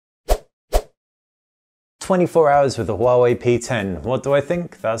24 hours with the Huawei P10. What do I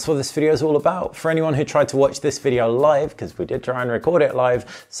think? That's what this video is all about. For anyone who tried to watch this video live, because we did try and record it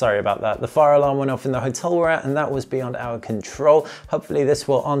live, sorry about that. The fire alarm went off in the hotel we're at and that was beyond our control. Hopefully this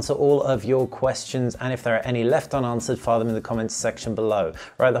will answer all of your questions, and if there are any left unanswered, file them in the comments section below.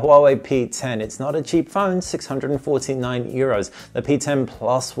 Right, the Huawei P10, it's not a cheap phone, 649 euros. The P10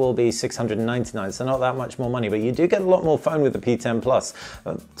 Plus will be 699, so not that much more money, but you do get a lot more phone with the P10 Plus.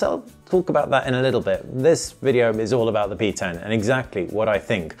 So I'll talk about that in a little bit. This video is all about the P10 and exactly what I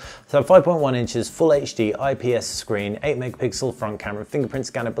think. So 5.1 inches, full HD IPS screen, 8 megapixel front camera, fingerprint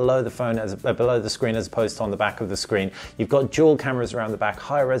scanner below the phone, below the screen as opposed to on the back of the screen. You've got dual cameras around the back,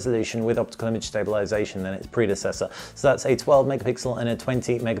 higher resolution with optical image stabilization than its predecessor. So that's a 12 megapixel and a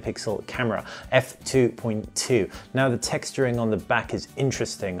 20 megapixel camera, f2.2. Now the texturing on the back is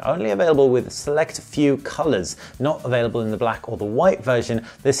interesting, only available with a select few colors, not available in the black or the white version.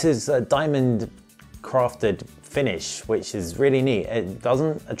 This is a diamond crafted finish, which is really neat. It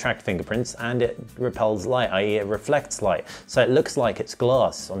doesn't attract fingerprints and it repels light, i.e. it reflects light. So it looks like it's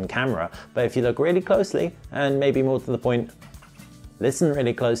glass on camera, but if you look really closely, and maybe more to the point, listen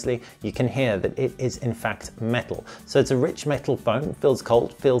really closely, you can hear that it is in fact metal. So it's a rich metal phone, feels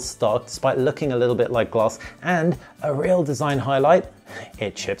cold, feels stark, despite looking a little bit like glass, and a real design highlight,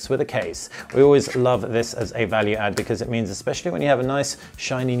 it ships with a case. We always love this as a value add because it means, especially when you have a nice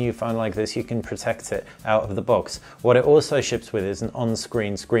shiny new phone like this, you can protect it out of the box. What it also ships with is an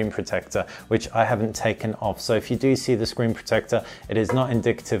on-screen screen protector, which I haven't taken off. So if you do see the screen protector, it is not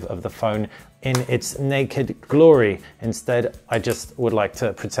indicative of the phone in its naked glory. Instead, I just would like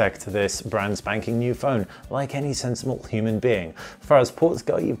to protect this brand spanking new phone like any sensible human being. As far as ports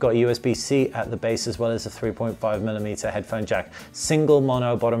go, you've got USB-C at the base as well as a 3.5mm headphone jack. Single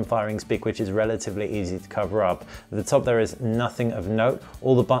mono bottom firing speak, which is relatively easy to cover up. At the top there is nothing of note.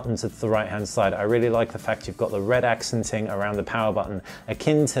 All the buttons are to the right hand side. I really like the fact you've got the red accenting around the power button,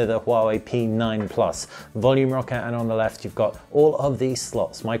 akin to the Huawei P9 Plus. Volume rocker, and on the left you've got all of these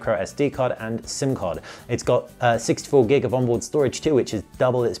slots, micro SD card and SIM card. It's got 64 gig of onboard storage too, which is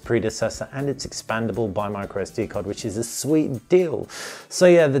double its predecessor, and it's expandable by micro SD card, which is a sweet deal. So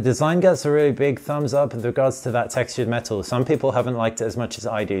yeah, the design gets a really big thumbs up with regards to that textured metal. Some people haven't liked it as much as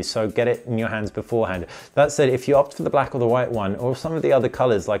I do, so get it in your hands beforehand. That said, if you opt for the black or the white one, or some of the other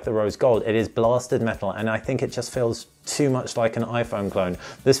colors like the rose gold, it is blasted metal, and I think it just feels too much like an iPhone clone.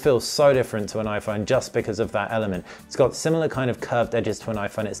 This feels so different to an iPhone just because of that element. It's got similar kind of curved edges to an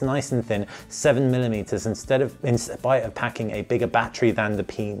iPhone. It's nice and thin, 7mm, in spite of packing a bigger battery than the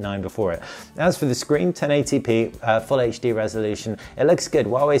P9 before it. As for the screen, 1080p, full HD resolution. It looks good.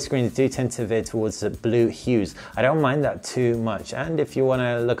 Huawei screens do tend to veer towards the blue hues. I don't mind that too much. And if you want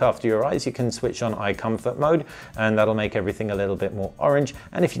to look after your eyes, you can switch on eye comfort mode, and that'll make everything a little bit more orange.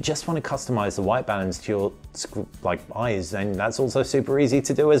 And if you just want to customize the white balance to your eyes, then that's also super easy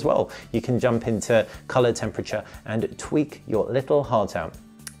to do as well. You can jump into color temperature and tweak your little heart out.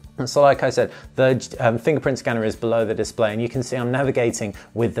 So like I said, the fingerprint scanner is below the display, and you can see I'm navigating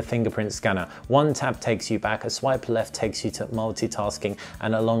with the fingerprint scanner. One tap takes you back, a swipe left takes you to multitasking,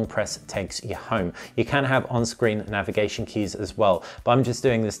 and a long press takes you home. You can have on-screen navigation keys as well, but I'm just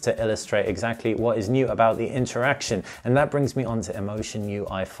doing this to illustrate exactly what is new about the interaction, and that brings me on to Emotion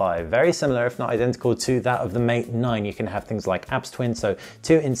UI 5. Very similar, if not identical, to that of the Mate 9. You can have things like Apps Twin, so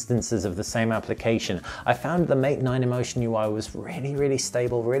two instances of the same application. I found the Mate 9 Emotion UI was really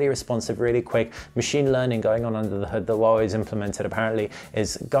stable, really responsive, really quick. Machine learning going on under the hood that Huawei's implemented apparently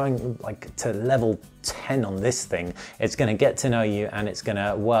is going like to level 10 on this thing. It's going to get to know you and it's going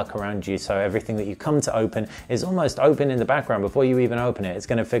to work around you, so everything that you come to open is almost open in the background before you even open it. It's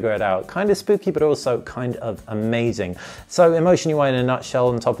going to figure it out. Kind of spooky, but also kind of amazing. So Emotion UI in a nutshell,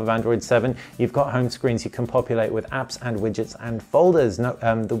 on top of Android 7, you've got home screens you can populate with apps and widgets and folders. The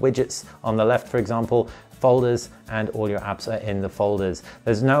widgets on the left, for example, folders, and all your apps are in the folders.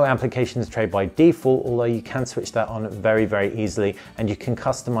 There's no applications tray by default, although you can switch that on very easily, and you can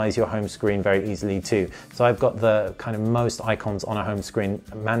customize your home screen very easily too. So I've got the kind of most icons on a home screen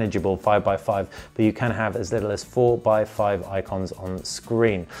manageable 5x5, but you can have as little as 4x5 icons on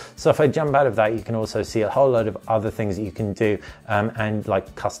screen. So if I jump out of that, you can also see a whole load of other things that you can do and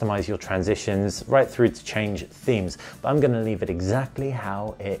like customize your transitions right through to change themes, but I'm going to leave it exactly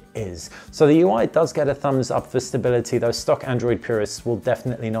how it is. So the UI does get a thumbs up for stability. Those stock Android purists will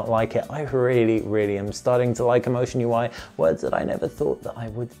definitely not like it. I really am starting to like Emotion UI, words that I never thought that I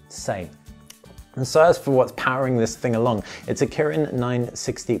would say. And so as for what's powering this thing along, it's a Kirin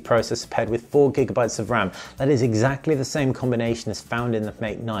 960 processor paired with 4 GB of RAM. That is exactly the same combination as found in the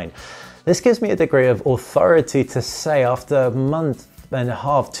Mate 9. This gives me a degree of authority to say, after months and a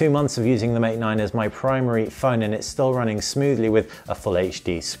half, 2 months of using the Mate 9 as my primary phone, and it's still running smoothly with a full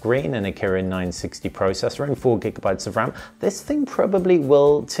HD screen and a Kirin 960 processor and 4 GB of RAM. This thing probably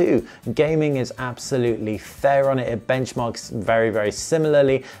will too. Gaming is absolutely fair on it. It benchmarks very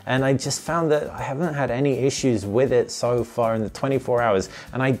similarly, and I just found that I haven't had any issues with it so far in the 24 hours,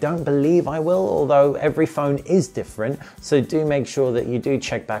 and I don't believe I will, although every phone is different. So do make sure that you do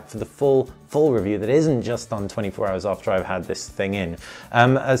check back for the full review that isn't just done 24 hours after I've had this thing in.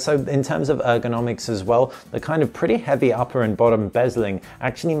 So in terms of ergonomics as well, the kind of pretty heavy upper and bottom bezeling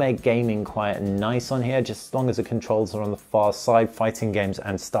actually make gaming quite nice on here, just as long as the controls are on the far side, fighting games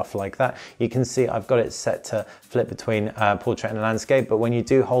and stuff like that. You can see I've got it set to flip between portrait and landscape, but when you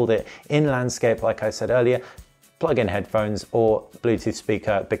do hold it in landscape, like I said earlier, plug in headphones or Bluetooth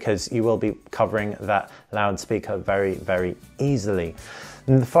speaker, because you will be covering that loudspeaker very easily.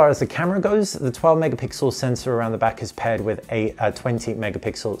 And as far as the camera goes, the 12 megapixel sensor around the back is paired with a 20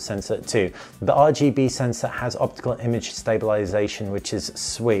 megapixel sensor too. The RGB sensor has optical image stabilization, which is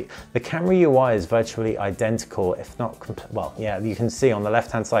sweet. The camera UI is virtually identical, if not, well, yeah, you can see on the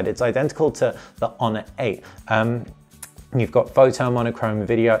left-hand side, it's identical to the Honor 8. You've got photo, monochrome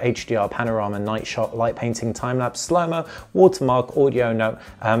video, HDR, panorama, night shot, light painting, time-lapse, slow-mo, watermark, audio note,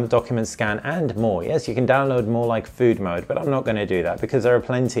 document scan, and more. Yes, you can download more like food mode, but I'm not going to do that because there are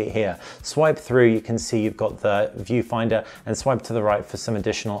plenty here. Swipe through, you can see you've got the viewfinder, and swipe to the right for some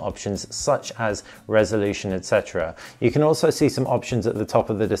additional options such as resolution, etc. You can also see some options at the top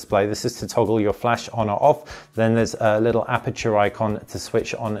of the display. This is to toggle your flash on or off. Then there's a little aperture icon to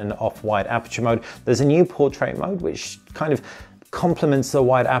switch on and off wide aperture mode. There's a new portrait mode, which kind of complements the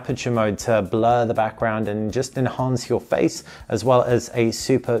wide aperture mode to blur the background and just enhance your face, as well as a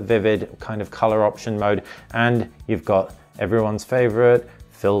super vivid kind of color option mode. And you've got everyone's favorite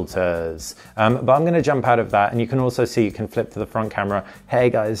filters. But I'm going to jump out of that, and you can also see you can flip to the front camera. Hey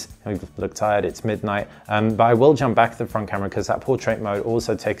guys, I look tired, it's midnight, but I will jump back to the front camera because that portrait mode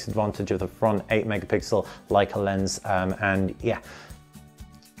also takes advantage of the front 8 megapixel Leica lens, and yeah,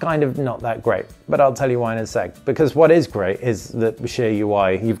 kind of not that great, but I'll tell you why in a sec. Because what is great is the sheer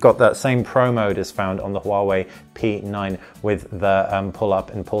UI. You've got that same Pro mode as found on the Huawei P10 with the pull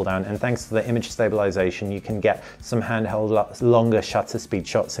up and pull down, and thanks to the image stabilization, you can get some handheld longer shutter speed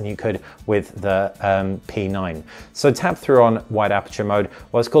shots than you could with the P9. So tap through on wide aperture mode.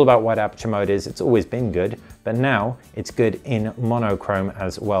 What's cool about wide aperture mode is it's always been good, but now it's good in monochrome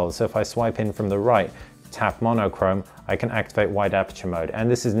as well. So if I swipe in from the right, tap monochrome, I can activate wide aperture mode,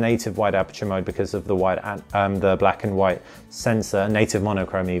 and this is native wide aperture mode because of the the black and white sensor, native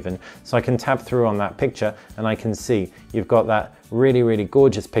monochrome even. So I can tap through on that picture and I can see you've got that really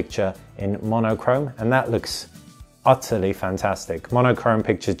gorgeous picture in monochrome, and that looks utterly fantastic. Monochrome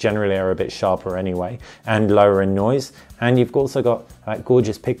pictures generally are a bit sharper anyway and lower in noise, and you've also got that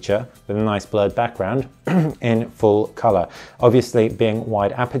gorgeous picture with a nice blurred background in full color. Obviously, being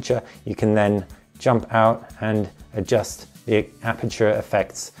wide aperture, you can then jump out and adjust the aperture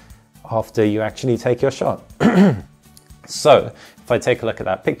effects after you actually take your shot. So if I take a look at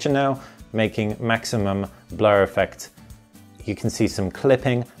that picture now, making maximum blur effect, you can see some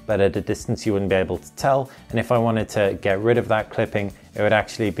clipping, but at a distance you wouldn't be able to tell. And if I wanted to get rid of that clipping, it would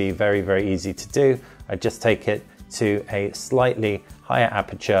actually be very easy to do. I'd just take it to a slightly higher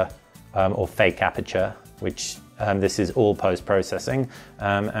aperture, or fake aperture, which this is all post-processing,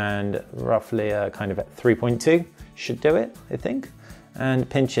 and roughly a kind of 3.2 should do it, I think. And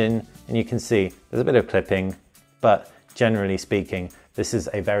pinch in, and you can see there's a bit of clipping, but generally speaking, this is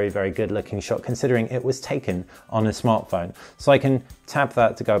a very good looking shot considering it was taken on a smartphone. So I can tap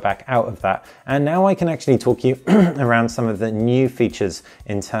that to go back out of that. And now I can actually talk you around some of the new features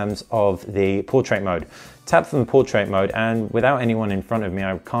in terms of the portrait mode. Tap from portrait mode, and without anyone in front of me,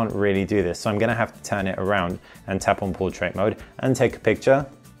 I can't really do this. So I'm gonna have to turn it around and tap on portrait mode and take a picture.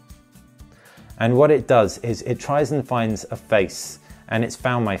 And what it does is it tries and finds a face, and it's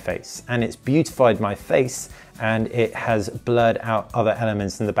found my face, and it's beautified my face, and it has blurred out other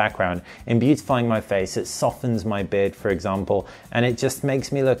elements in the background. In beautifying my face, it softens my beard, for example, and it just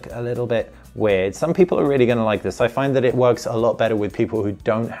makes me look a little bit weird. Some people are really gonna like this. I find that it works a lot better with people who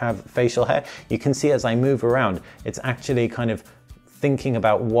don't have facial hair. You can see as I move around, it's actually kind of thinking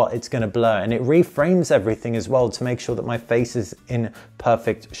about what it's going to blur, and it reframes everything as well to make sure that my face is in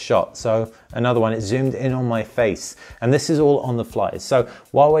perfect shot. So another one, it zoomed in on my face, and this is all on the fly. So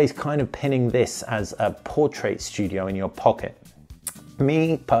Huawei's kind of pinning this as a portrait studio in your pocket.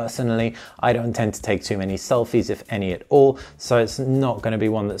 Me personally, I don't tend to take too many selfies, if any at all, so it's not going to be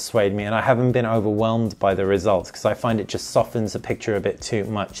one that swayed me, and I haven't been overwhelmed by the results because I find it just softens the picture a bit too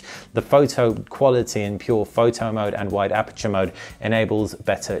much. The photo quality in pure photo mode and wide aperture mode enables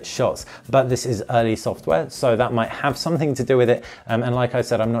better shots, but this is early software, so that might have something to do with it, and like I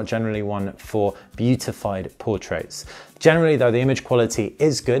said, I'm not generally one for beautified portraits. Generally though, the image quality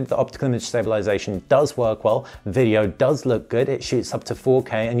is good, the optical image stabilization does work well, video does look good, it shoots up to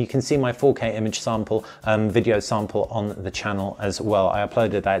 4K, and you can see my 4K image sample, video sample on the channel as well. I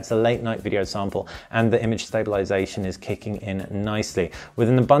uploaded that, it's a late night video sample, and the image stabilization is kicking in nicely. With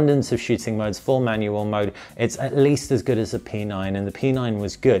an abundance of shooting modes, full manual mode, it's at least as good as the P9, and the P9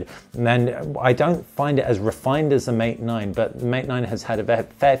 was good. And I don't find it as refined as the Mate 9, but the Mate 9 has had a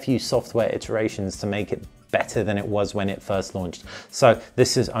fair few software iterations to make it better than it was when it first launched. So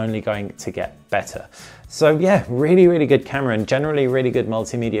this is only going to get better. So yeah, really good camera, and generally really good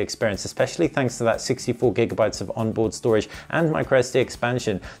multimedia experience, especially thanks to that 64 gigabytes of onboard storage and microSD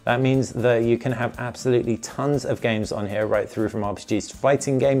expansion. That means that you can have absolutely tons of games on here, right through from RPGs to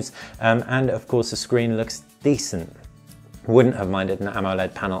fighting games, and of course the screen looks decent. Wouldn't have minded an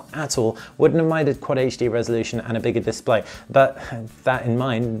AMOLED panel at all, wouldn't have minded Quad HD resolution and a bigger display, but that in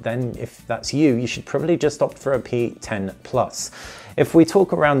mind, then if that's you, you should probably just opt for a P10 Plus. If we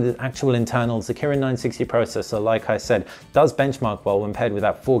talk around the actual internals, the Kirin 960 processor, like I said, does benchmark well when paired with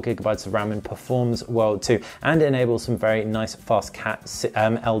that 4 gigabytes of RAM and performs well too, and enables some very nice fast CAT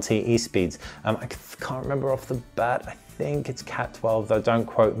LTE speeds. I can't remember off the bat, I think it's Cat 12 though, don't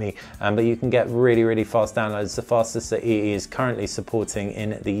quote me, but you can get really fast downloads, the fastest that EE is currently supporting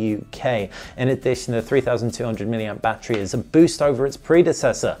in the UK. In addition, the 3200 milliamp battery is a boost over its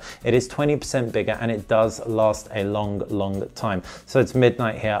predecessor. It is 20% bigger and it does last a long time. So it's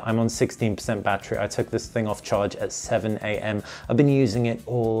midnight here, I'm on 16% battery. I took this thing off charge at 7 AM. I've been using it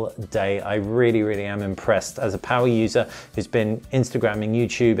all day. I really am impressed. As a power user who's been Instagramming,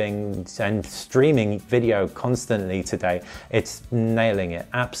 YouTubing and streaming video constantly today, it's nailing it,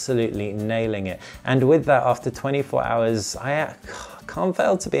 absolutely nailing it. And with that, after 24 hours, I can't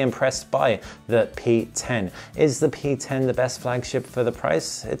fail to be impressed by the P10. Is the P10 the best flagship for the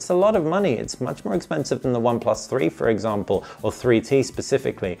price? It's a lot of money. It's much more expensive than the OnePlus 3, for example, or 3T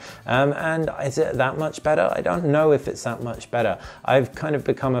specifically. And is it that much better? I don't know if it's that much better. I've kind of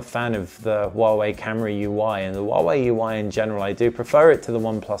become a fan of the Huawei camera UI, and the Huawei UI in general, I do prefer it to the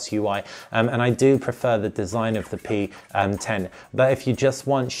OnePlus UI, and I do prefer the design of the P10. But if you just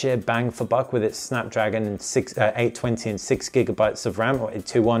want sheer bang for buck with its Snapdragon and 820 and 6 gigabytes of RAM, or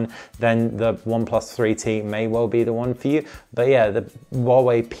 821, then the OnePlus 3T may well be the one for you. But yeah, the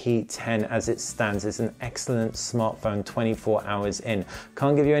Huawei P10 as it stands is an excellent smartphone 24 hours in.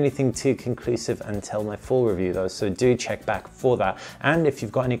 Can't give you anything too conclusive until my full review though, so do check back for that. And if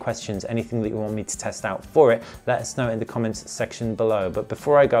you've got any questions, anything that you want me to test out for it, let us know in the comments section below. But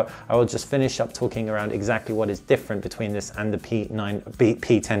before I go, I will just finish up talking around exactly what is different between this and the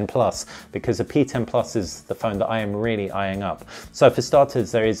P10 Plus, because the P10 Plus is the phone that I am really eyeing up. So for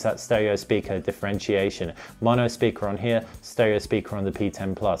starters, there is that stereo speaker differentiation. Mono speaker on here, stereo speaker on the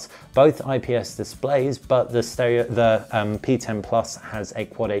P10 Plus. Both IPS displays, but the P10 Plus has a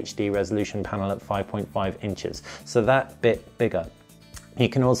Quad HD resolution panel at 5.5 inches, so that bit bigger. You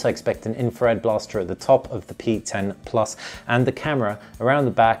can also expect an infrared blaster at the top of the P10 Plus, and the camera around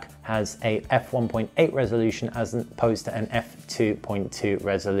the back has a f1.8 resolution as opposed to an f2.2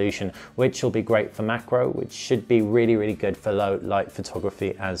 resolution, which will be great for macro, which should be really good for low light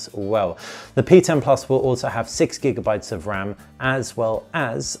photography as well. The P10 Plus will also have 6 gigabytes of RAM as well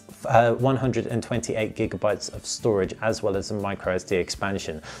as 128 gigabytes of storage, as well as a microSD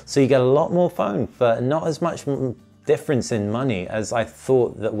expansion. So you get a lot more phone for not as much difference in money as I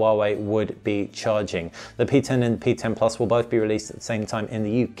thought that Huawei would be charging. The P10 and P10 Plus will both be released at the same time in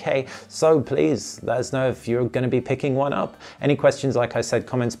the UK, so please let us know if you're going to be picking one up. Any questions, like I said,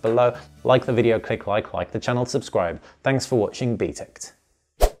 comments below. Like the video, click like the channel, subscribe. Thanks for watching BTech.